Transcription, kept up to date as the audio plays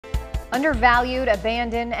Undervalued,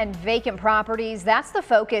 abandoned, and vacant properties. That's the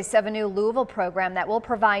focus of a new Louisville program that will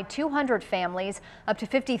provide 200 families up to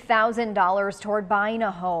 $50,000 toward buying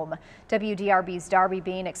a home. WDRB's Darby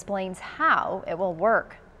Bean explains how it will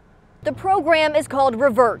work. The program is called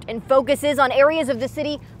Revert and focuses on areas of the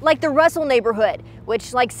city like the Russell neighborhood,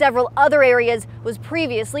 which, like several other areas, was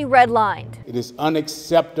previously redlined. It is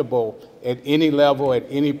unacceptable at any level, at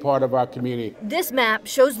any part of our community. This map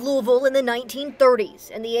shows Louisville in the 1930s,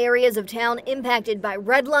 and the areas of town impacted by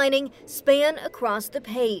redlining span across the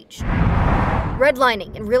page.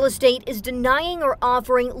 Redlining in real estate is denying or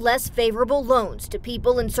offering less favorable loans to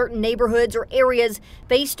people in certain neighborhoods or areas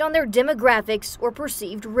based on their demographics or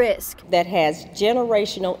perceived risk. That has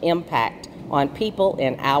generational impact on people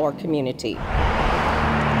in our community.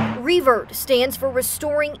 Revert stands for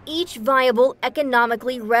Restoring Each Viable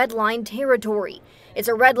Economically Redlined Territory. It's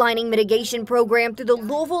a redlining mitigation program through the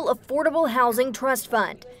Louisville Affordable Housing Trust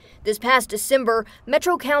Fund. This past December,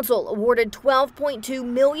 Metro Council awarded $12.2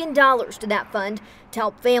 million to that fund to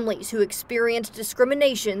help families who experience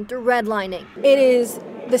discrimination through redlining. It is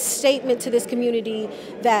the statement to this community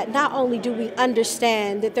that not only do we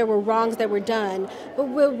understand that there were wrongs that were done, but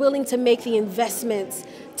we're willing to make the investments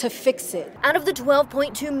to fix it. Out of the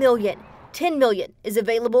 $12.2 million, $10 million is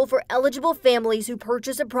available for eligible families who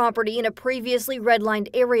purchase a property in a previously redlined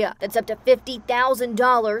area. That's up to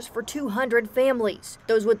 $50,000 for 200 families.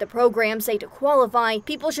 Those with the program say to qualify,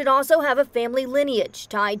 people should also have a family lineage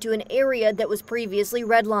tied to an area that was previously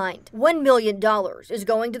redlined. $1 million is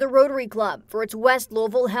going to the Rotary Club for its West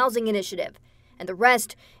Louisville Housing Initiative, and the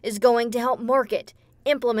rest is going to help market,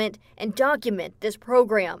 implement, and document this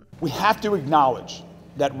program. We have to acknowledge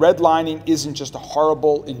that redlining isn't just a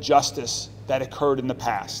horrible injustice that occurred in the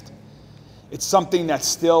past. It's something that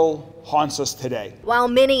still haunts us today. While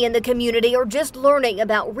many in the community are just learning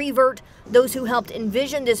about Revert, those who helped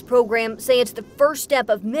envision this program say it's the first step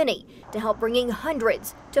of many to help bringing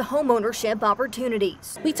hundreds to homeownership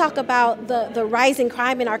opportunities. We talk about the rising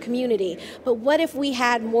crime in our community, but what if we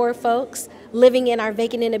had more folks living in our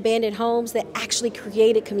vacant and abandoned homes that actually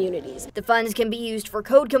created communities? The funds can be used for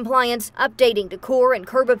code compliance, updating decor and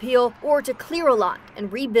curb appeal, or to clear a lot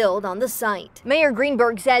and rebuild on the site. Mayor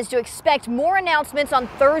Greenberg says to expect more announcements on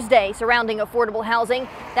Thursday surrounding affordable housing.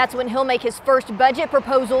 That's when he'll make his first budget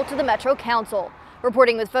proposal to the Metro Council.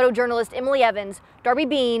 Reporting with photojournalist Emily Evans, Darby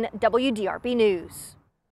Bean, WDRB News.